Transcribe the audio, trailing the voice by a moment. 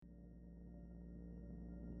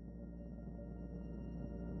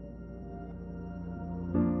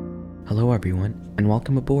Hello, everyone, and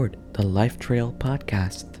welcome aboard the Life Trail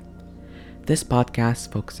Podcast. This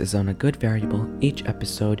podcast focuses on a good variable each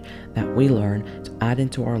episode that we learn to add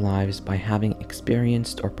into our lives by having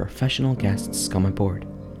experienced or professional guests come aboard.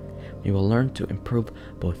 We will learn to improve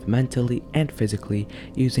both mentally and physically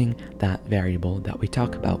using that variable that we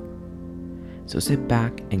talk about. So sit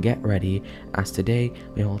back and get ready, as today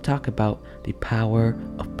we will talk about the power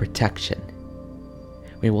of protection.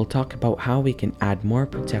 We will talk about how we can add more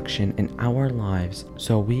protection in our lives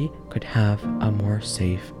so we could have a more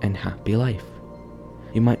safe and happy life.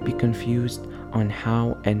 You might be confused on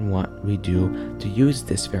how and what we do to use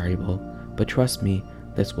this variable, but trust me,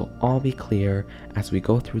 this will all be clear as we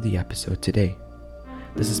go through the episode today.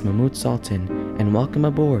 This is Mahmoud Sultan, and welcome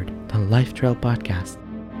aboard the Life Trail Podcast.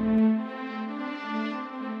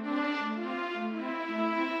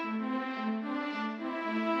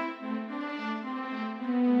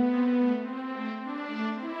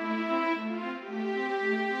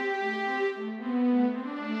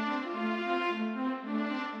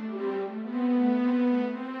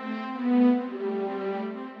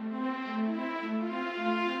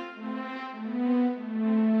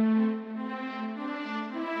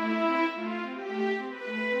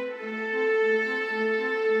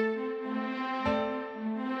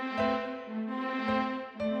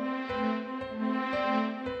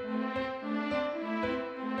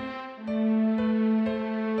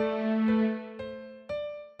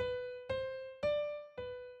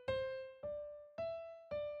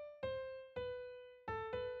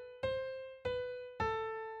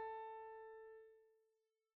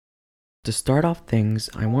 To start off things,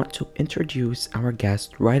 I want to introduce our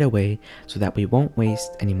guest right away so that we won't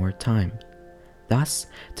waste any more time. Thus,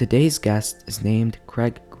 today's guest is named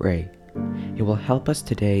Craig Gray. He will help us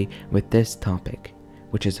today with this topic,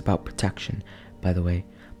 which is about protection, by the way.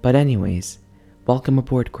 But anyways, welcome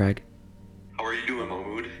aboard, Craig. How are you doing,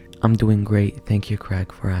 Mahmoud? I'm doing great, thank you,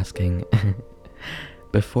 Craig, for asking.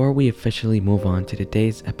 Before we officially move on to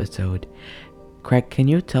today's episode, Craig, can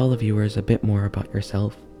you tell the viewers a bit more about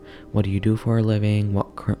yourself? What do you do for a living?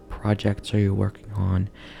 What current projects are you working on?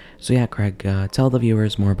 So yeah, Craig, tell the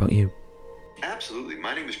viewers more about you. Absolutely.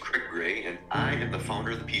 My name is Craig Gray, and I am the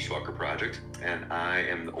founder of the Peace Walker Project, and I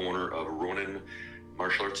am the owner of Ronin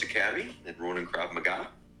Martial Arts Academy and Ronin Krav Maga.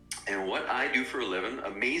 And what I do for a living,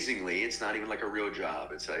 amazingly, it's not even like a real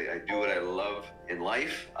job. I do what I love in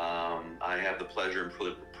life. I have the pleasure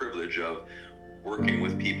and privilege of working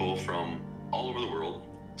with people from all over the world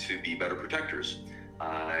to be better protectors.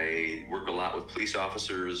 I work a lot with police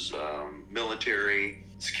officers, military,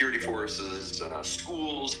 security forces,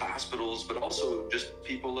 schools, hospitals, but also just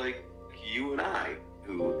people like you and I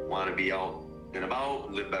who want to be out and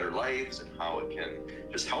about, live better lives, and how it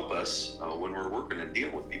can just help us when we're working and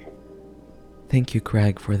dealing with people. Thank you,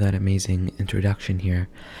 Craig, for that amazing introduction here.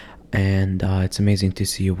 And it's amazing to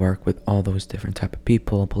see you work with all those different type of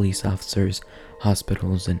people, police officers,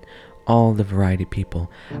 hospitals, and all the variety of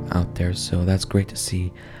people out there. So that's great to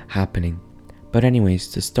see happening. But anyways,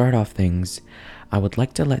 to start off things, I would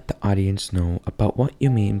like to let the audience know about what you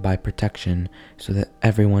mean by protection so that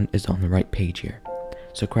everyone is on the right page here.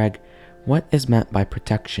 So Craig, what is meant by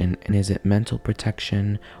protection, and is it mental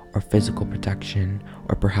protection or physical protection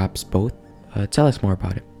or perhaps both? Tell us more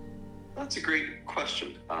about it. That's a great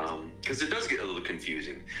question, because it does get a little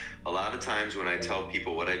confusing. A lot of times when I tell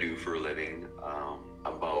people what I do for a living,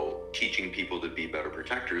 about teaching people to be better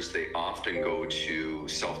protectors, they often go to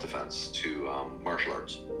self-defense, to martial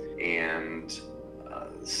arts. And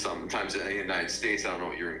sometimes in the United States, I don't know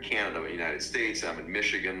what you're in Canada, but in the United States, I'm in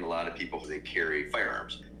Michigan, a lot of people, they carry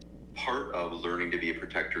firearms. Part of learning to be a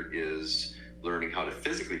protector is learning how to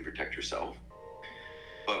physically protect yourself.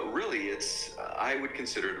 But really, I would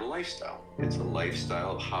consider it a lifestyle. It's a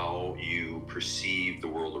lifestyle of how you perceive the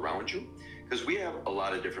world around you. Because we have a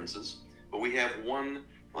lot of differences, but we have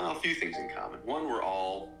a few things in common. One, we're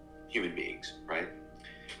all human beings, right?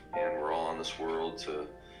 And we're all on this world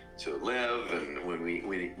to live, and when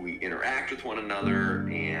we interact with one another,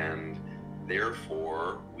 and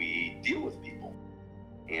therefore we deal with people.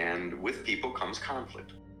 And with people comes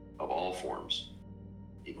conflict of all forms.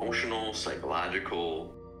 Emotional,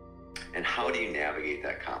 psychological, and how do you navigate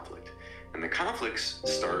that conflict? And the conflicts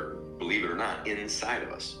start, believe it or not, inside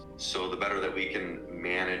of us. So the better that we can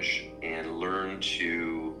manage and learn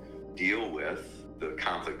to deal with the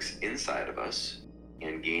conflicts inside of us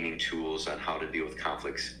and gaining tools on how to deal with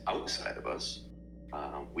conflicts outside of us,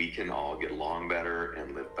 we can all get along better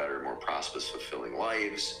and live better, more prosperous, fulfilling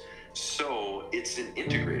lives. So it's an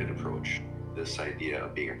integrated approach, this idea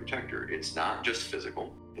of being a protector. It's not just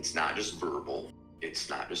physical, it's not just verbal, It's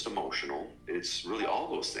not just emotional. It's really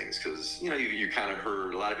all those things. Because, you kind of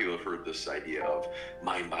heard, a lot of people have heard this idea of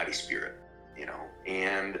mind, body, spirit,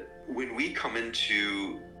 and when we come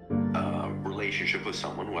into a relationship with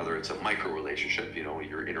someone, whether it's a micro relationship,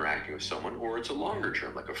 you're interacting with someone, or it's a longer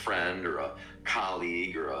term, like a friend or a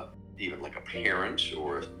colleague or even like a parent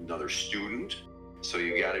or another student. So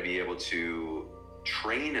you got to be able to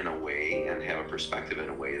train in a way and have a perspective in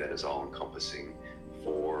a way that is all encompassing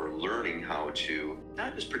for learning how to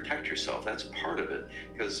not just protect yourself. That's part of it,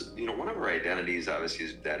 because one of our identities obviously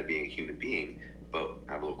is that of being a human being. But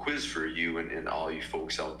I have a little quiz for you and all you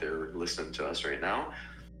folks out there listening to us right now.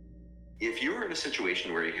 If you were in a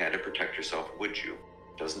situation where you had to protect yourself, would you?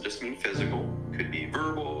 Doesn't just mean physical. Could be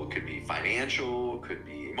verbal, could be financial, could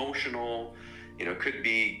be emotional, could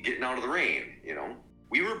be getting out of the rain.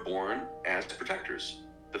 We were born as protectors.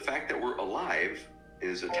 The fact that we're alive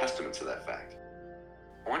is a testament to that fact.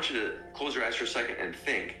 I want you to close your eyes for a second and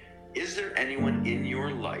think, is there anyone in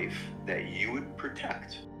your life that you would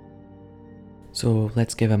protect? So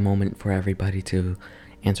let's give a moment for everybody to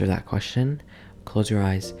answer that question. Close your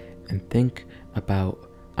eyes and think about,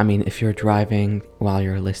 if you're driving while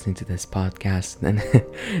you're listening to this podcast, then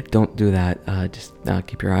don't do that. Just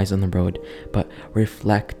keep your eyes on the road, but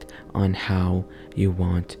reflect on how you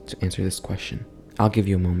want to answer this question. I'll give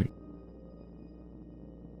you a moment.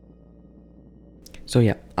 So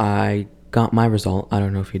yeah, I got my result. I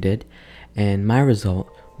don't know if you did. And my result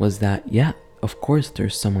was that, yeah, of course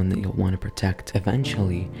there's someone that you'll want to protect.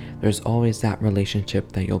 Eventually, there's always that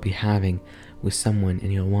relationship that you'll be having with someone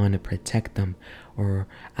and you'll want to protect them, or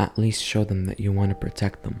at least show them that you want to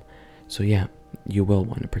protect them. So yeah, you will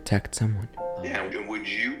want to protect someone. Yeah, and would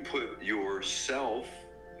you put yourself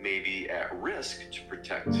maybe at risk to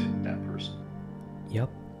protect that person? Yep.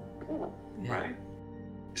 Yeah. Right?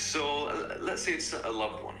 So let's say it's a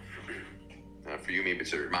loved one. For you, maybe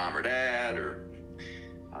it's your mom or dad or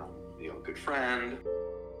a good friend.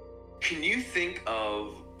 Can you think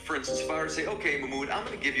of, for instance, if I were to say, okay, Mahmoud, I'm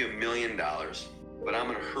going to give you $1 million, but I'm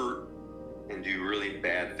going to hurt and do really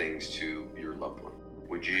bad things to your loved one.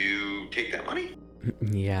 Would you take that money?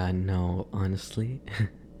 Yeah, no, honestly.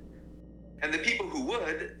 And the people who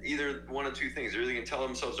would, either one of two things. They're either going to tell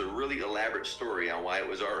themselves a really elaborate story on why it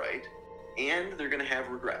was all right, and they're going to have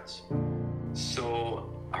regrets.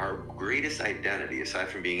 So our greatest identity, aside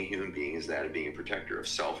from being a human being, is that of being a protector of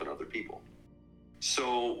self and other people.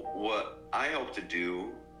 So what I hope to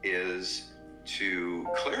do is to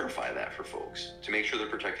clarify that for folks, to make sure they're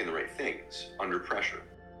protecting the right things under pressure.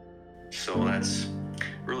 So that's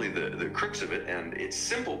really the crux of it, and it's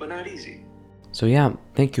simple but not easy. So yeah,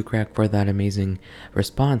 thank you, Craig, for that amazing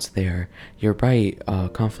response there. You're right,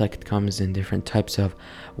 conflict comes in different types of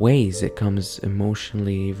ways. It comes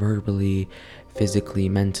emotionally, verbally, physically,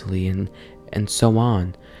 mentally, and so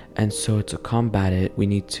on. And so to combat it, we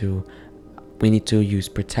need to use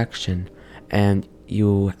protection. And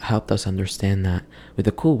you helped us understand that with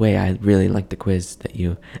a cool way. I really like the quiz that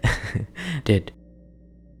you did.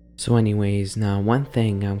 So anyways, now one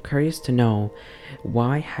thing I'm curious to know,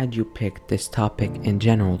 why had you picked this topic in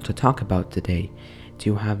general to talk about today?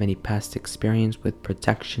 Do you have any past experience with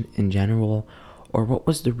protection in general, or what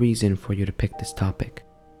was the reason for you to pick this topic?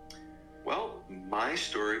 Well, my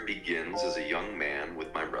story begins as a young man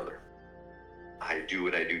with my brother. I do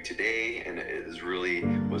what I do today, and it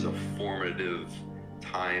was a formative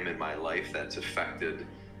time in my life that's affected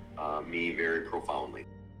me very profoundly.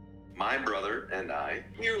 My brother and I,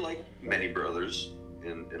 we are like many brothers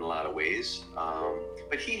in a lot of ways,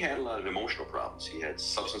 but he had a lot of emotional problems. He had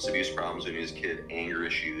substance abuse problems when he was a kid, anger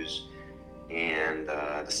issues, and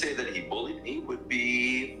to say that he bullied me would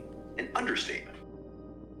be an understatement.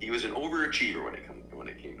 He was an overachiever when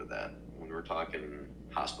it came to that. When we were talking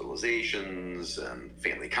hospitalizations and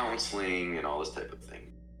family counseling and all this type of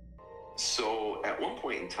thing. So at one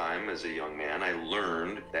point in time as a young man, I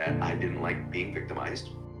learned that I didn't like being victimized.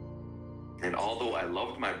 And although I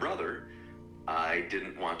loved my brother, I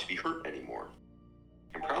didn't want to be hurt anymore.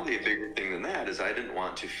 And probably a bigger thing than that is I didn't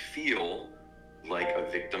want to feel like a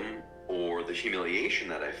victim or the humiliation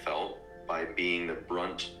that I felt by being the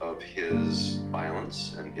brunt of his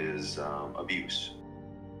violence and his abuse.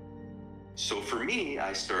 So for me,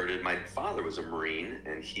 my father was a Marine,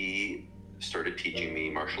 and he started teaching me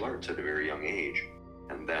martial arts at a very young age.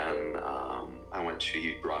 And then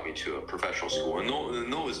he brought me to a professional school. In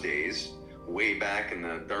those days, way back in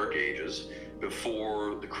the dark ages,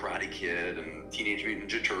 before the Karate Kid and Teenage Mutant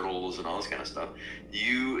Ninja Turtles and all this kind of stuff,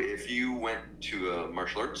 if you went to a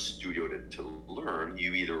martial arts studio to learn,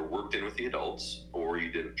 you either worked in with the adults or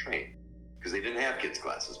you didn't train. because they didn't have kids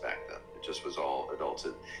classes back then. It just was all adults.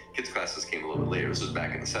 Kids classes came a little bit later. This was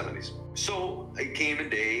back in the 70s. So it came a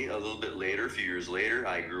day a little bit later, a few years later.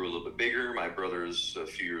 I grew a little bit bigger. My brother's a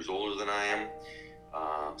few years older than I am.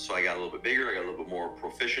 So I got a little bit bigger. I got a little bit more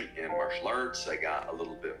proficient in martial arts. I got a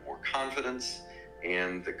little bit more confidence,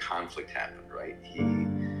 and the conflict happened, right?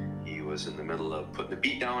 He was in the middle of putting the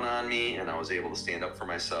beat down on me, and I was able to stand up for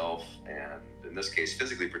myself, and in this case,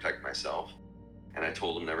 physically protect myself. And I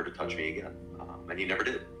told him never to touch me again, and he never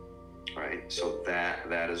did. Right, so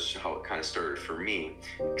that is how it kind of started for me.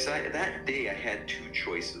 Because that day I had two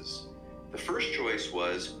choices. The first choice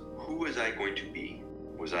was, who was I going to be?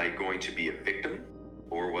 Was I going to be a victim,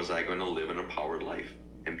 or was I going to live an empowered life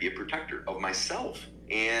and be a protector of myself?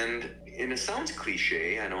 And it sounds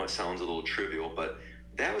cliche, I know it sounds a little trivial, but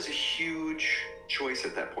that was a huge choice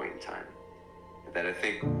at that point in time that I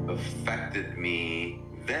think affected me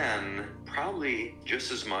then probably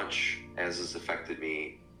just as much as has affected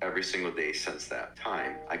me every single day since that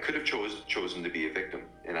time. I could have chosen to be a victim,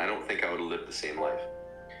 and I don't think I would have lived the same life.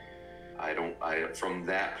 From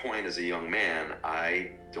that point as a young man,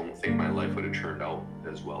 I don't think my life would have turned out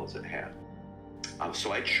as well as it had.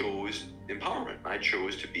 So I chose empowerment. I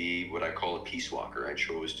chose to be what I call a peace walker. I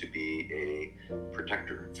chose to be a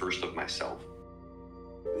protector, first of myself.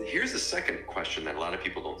 Here's the second question that a lot of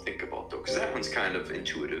people don't think about, though, because that one's kind of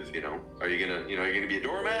intuitive. Are you gonna be a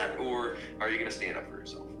doormat, or are you gonna stand up for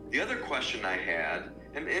yourself? The other question I had,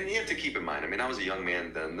 and you have to keep in mind, I was a young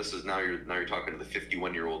man then. This is now you're talking to the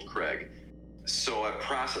 51-year-old Craig. So I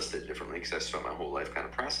processed it differently because I spent my whole life kind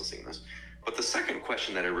of processing this. But the second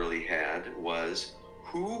question that I really had was,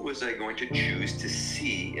 who was I going to choose to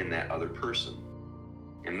see in that other person?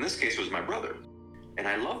 And in this case, it was my brother. And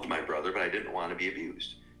I loved my brother, but I didn't want to be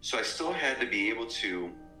abused. So I still had to be able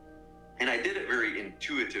to, and I did it very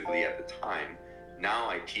intuitively at the time. Now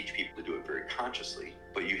I teach people to do it very consciously,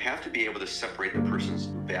 but you have to be able to separate the person's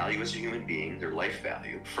value as a human being, their life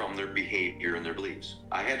value, from their behavior and their beliefs.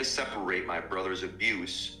 I had to separate my brother's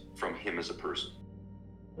abuse from him as a person.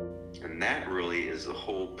 And that really is the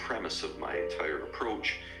whole premise of my entire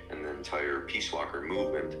approach and the entire Peace Walker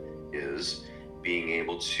movement, is being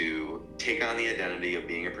able to take on the identity of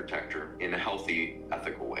being a protector in a healthy,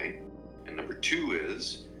 ethical way. And number two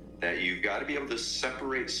is that you've got to be able to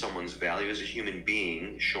separate someone's value as a human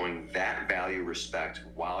being, showing that value, respect,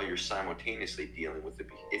 while you're simultaneously dealing with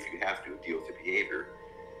if you have to, deal with the behavior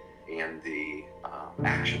and the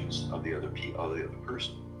actions of the other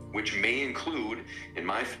person, which may include, in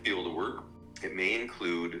my field of work, it may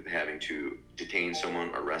include having to detain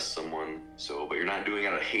someone, arrest someone. But you're not doing it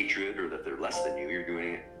out of hatred or that they're less than you. You're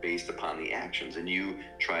doing it based upon the actions. And you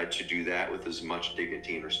try to do that with as much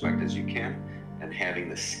dignity and respect as you can, and having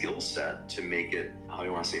the skill set to make it, how do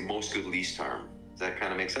you want to say, most good, least harm. Does that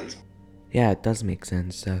kind of make sense? Yeah, it does make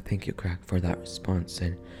sense. Thank you, Craig, for that response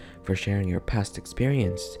and for sharing your past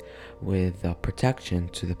experience with protection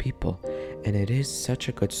to the people. And it is such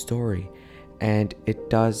a good story. And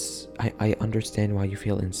it does, I understand why you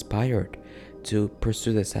feel inspired to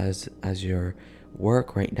pursue this as your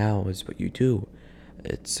work right now, is what you do.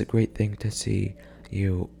 It's a great thing to see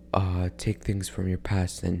you take things from your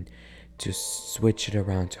past and to switch it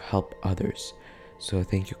around to help others. So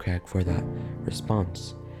thank you, Craig, for that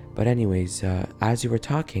response. But anyways, as you were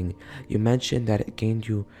talking, you mentioned that it gained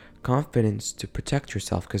you confidence to protect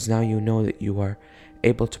yourself, because now you know that you are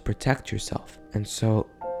able to protect yourself. And so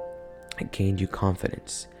it gained you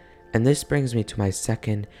confidence. And this brings me to my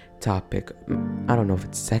second topic. I don't know if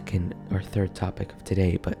it's second or third topic of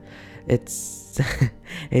today, but it's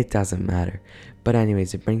it doesn't matter. But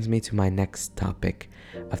anyways, it brings me to my next topic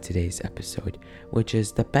of today's episode, which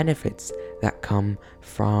is the benefits that come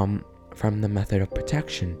from the method of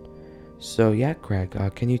protection. So yeah, Craig,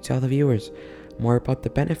 can you tell the viewers more about the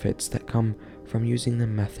benefits that come from using the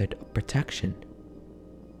method of protection?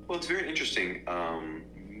 Well, it's very interesting.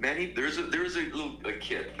 There was a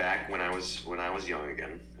kid back when I was young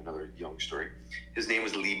again. Another young story. His name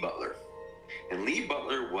was Lee Butler, and Lee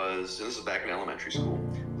Butler was, and this is back in elementary school.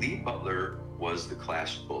 Lee Butler was the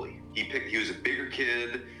class bully. He was a bigger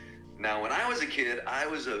kid. Now, when I was a kid,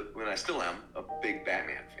 when I still am, a big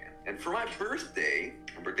Batman fan. And for my birthday,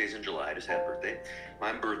 my birthday's in July. I just had a birthday.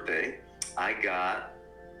 My birthday, I got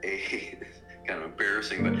a kind of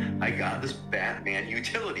embarrassing, but I got this Batman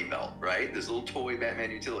utility belt, right? This little toy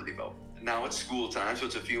Batman utility belt. Now it's school time, so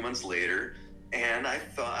it's a few months later, and I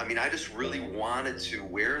thought, I just really wanted to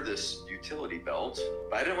wear this utility belt,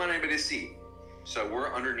 but I didn't want anybody to see. So I wore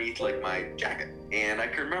it underneath like my jacket. And I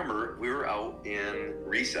can remember we were out in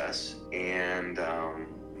recess, and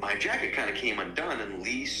my jacket kind of came undone, and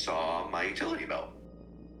Lee saw my utility belt.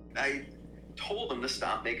 told him to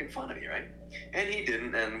stop making fun of me, right? And he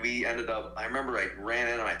didn't, and we ended up, I remember I ran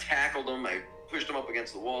in and I tackled him, I pushed him up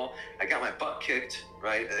against the wall, I got my butt kicked,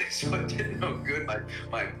 right? So it didn't know good.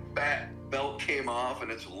 My back belt came off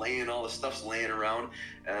and it's laying, all the stuff's laying around.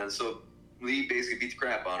 And so Lee basically beat the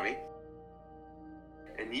crap out of me.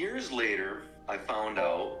 And years later, I found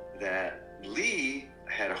out that Lee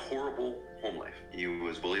had a horrible home life. He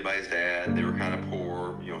was bullied by his dad. They were kind of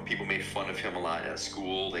poor. People made fun of him a lot at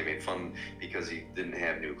school. They made fun because he didn't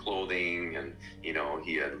have new clothing, and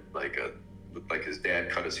he had looked like his dad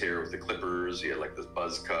cut his hair with the clippers. He had like this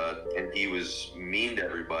buzz cut, and he was mean to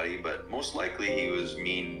everybody. But most likely, he was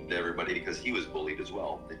mean to everybody because he was bullied as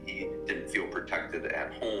well. And he didn't feel protected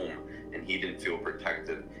at home, and he didn't feel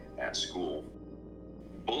protected at school.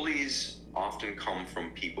 Bullies often come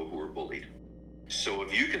from people who are bullied. So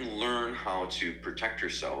if you can learn how to protect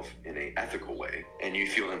yourself in an ethical way, and you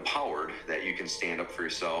feel empowered that you can stand up for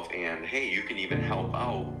yourself, and hey, you can even help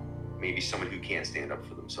out maybe someone who can't stand up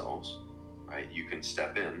for themselves, right? You can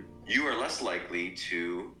step in. You are less likely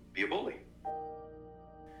to be a bully.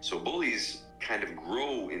 So bullies kind of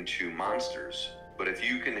grow into monsters. But if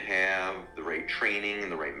you can have the right training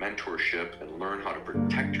and the right mentorship and learn how to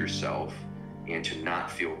protect yourself and to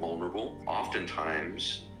not feel vulnerable,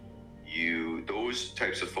 oftentimes those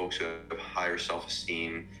types of folks who have higher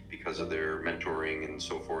self-esteem because of their mentoring and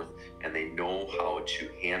so forth, and they know how to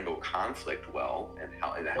handle conflict well and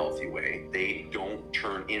how in a healthy way, they don't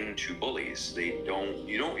turn into bullies. You don't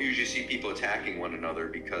usually see people attacking one another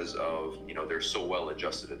because of they're so well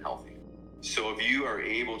adjusted and healthy. So if you are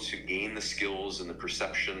able to gain the skills and the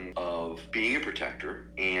perception of being a protector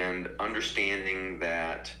and understanding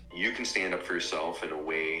that you can stand up for yourself in a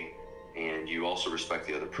way, and you also respect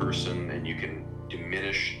the other person, and you can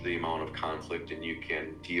diminish the amount of conflict, and you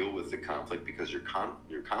can deal with the conflict because you're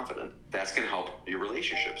confident, that's going to help your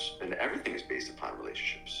relationships. And everything is based upon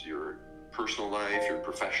relationships. Your personal life, your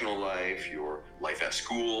professional life, your life at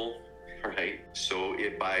school, right? So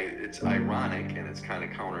it's ironic and it's kind of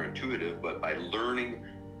counterintuitive, but by learning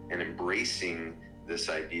and embracing this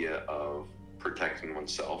idea of protecting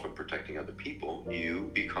oneself and protecting other people,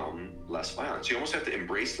 you become less violent. So you almost have to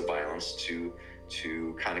embrace the violence to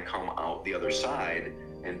kind of come out the other side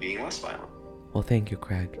and being less violent. Well, thank you,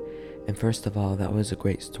 Craig. And first of all, that was a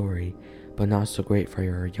great story, but not so great for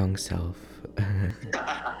your young self.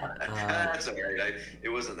 That's all right. It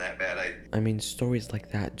wasn't that bad. I mean, stories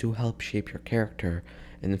like that do help shape your character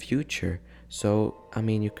in the future. So, I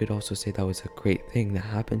mean, you could also say that was a great thing that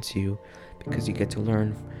happened to you because you get to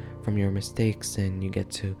learn from your mistakes and you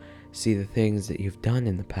get to see the things that you've done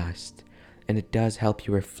in the past. And it does help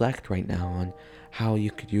you reflect right now on how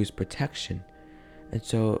you could use protection. And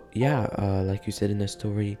so, yeah, like you said in the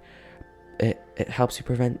story, it helps you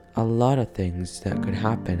prevent a lot of things that could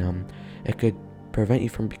happen. It could prevent you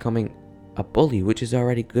from becoming a bully, which is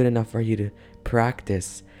already good enough for you to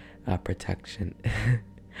practice protection.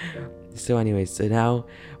 So anyways, so now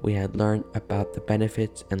we had learned about the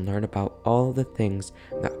benefits and learned about all the things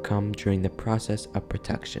that come during the process of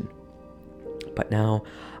protection. But now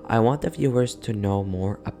I want the viewers to know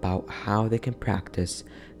more about how they can practice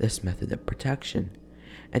this method of protection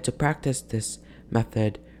and to practice this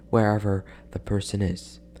method wherever the person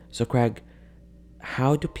is. So Craig,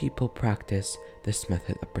 how do people practice this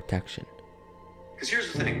method of protection? Because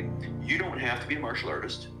here's the thing, you don't have to be a martial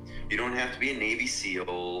artist. You don't have to be a Navy SEAL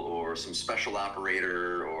or some special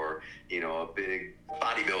operator or, a big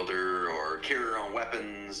bodybuilder or carry around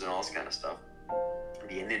weapons and all this kind of stuff.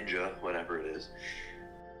 Be a ninja, whatever it is.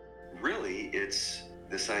 Really, it's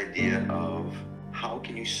this idea of how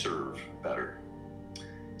can you serve better?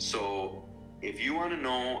 So if you want to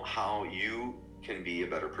know how you can be a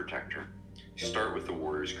better protector, start with the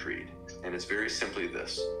Warrior's Creed. And it's very simply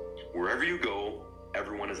this. Wherever you go,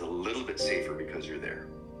 everyone is a little bit safer because you're there.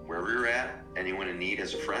 Wherever you're at, anyone in need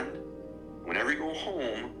has a friend. Whenever you go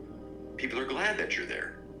home, people are glad that you're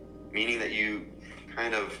there. Meaning that you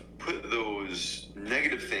kind of put those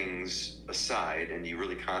negative things aside and you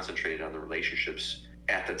really concentrate on the relationships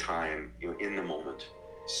at the time, in the moment.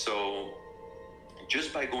 So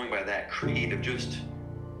just by going by that creed of just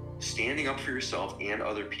standing up for yourself and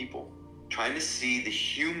other people, trying to see the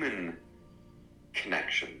human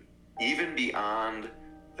connection, even beyond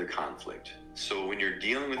the conflict. So when you're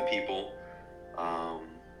dealing with people,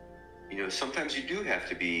 sometimes you do have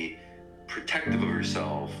to be protective of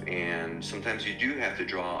yourself, and sometimes you do have to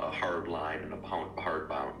draw a hard line and a hard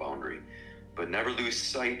boundary, but never lose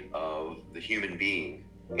sight of the human being.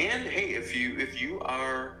 And hey, if you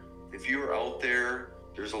are out there,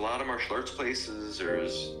 there's a lot of martial arts places.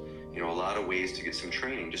 There's a lot of ways to get some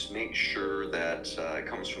training. Just make sure that it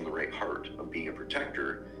comes from the right heart of being a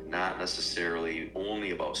protector, not necessarily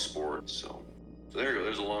only about sport. So there you go.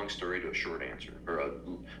 There's a long story to a short answer, or a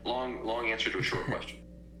long answer to a short question.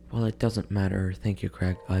 Well, it doesn't matter. Thank you,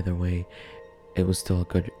 Craig. Either way, it was still a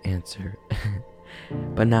good answer.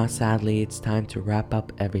 But now, sadly, it's time to wrap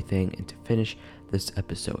up everything and to finish this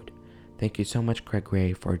episode. Thank you so much, Craig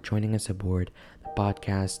Ray, for joining us aboard the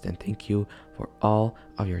podcast, and thank you for all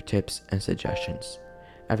of your tips and suggestions.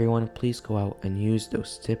 Everyone, please go out and use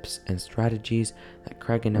those tips and strategies that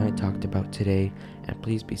Craig and I talked about today, and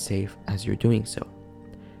please be safe as you're doing so.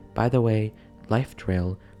 By the way, Life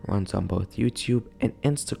Trail runs on both YouTube and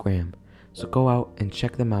Instagram, so go out and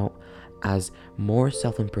check them out as more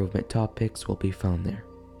self-improvement topics will be found there.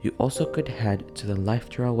 You also could head to the Life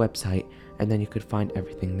Trail website and then you could find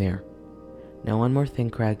everything there. Now, one more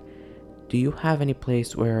thing, Craig, do you have any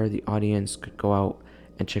place where the audience could go out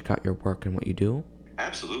and check out your work and what you do?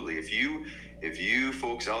 Absolutely. If you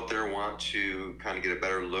folks out there want to kind of get a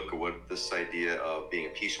better look at what this idea of being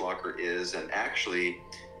a peace walker is, and actually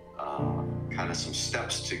kind of some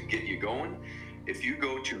steps to get you going, if you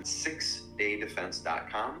go to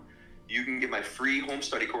 6daydefense.com, you can get my free home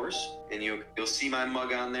study course, and you'll see my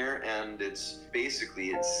mug on there, and it's 6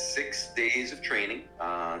 days of training.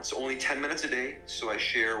 It's only 10 minutes a day, so I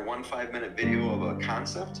share one 5-minute video of a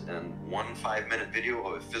concept and one 5-minute video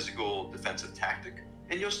of a physical defensive tactic,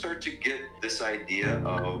 and you'll start to get this idea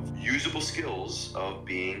of usable skills of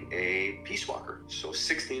being a peace walker. So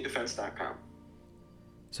 6daydefense.com.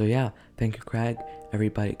 So yeah, thank you, Craig.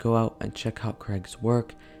 Everybody go out and check out Craig's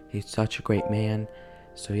work. He's such a great man.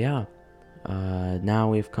 So yeah, now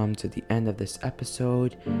we've come to the end of this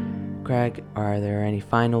episode. Craig, are there any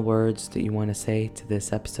final words that you want to say to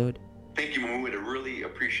this episode? Thank you, Mahmoud. I really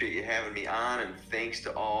appreciate you having me on, and thanks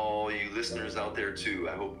to all you listeners out there too.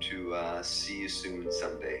 I hope to see you soon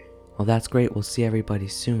someday. Well, that's great. We'll see everybody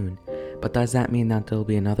soon. But does that mean that there'll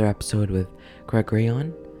be another episode with Craig Ray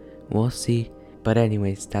on? We'll see. But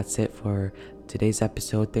anyways, that's it for today's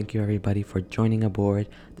episode. Thank you everybody for joining aboard.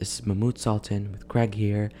 This is Mahmoud Sultan with Craig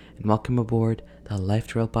here, and welcome aboard the Life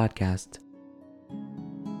Trail Podcast.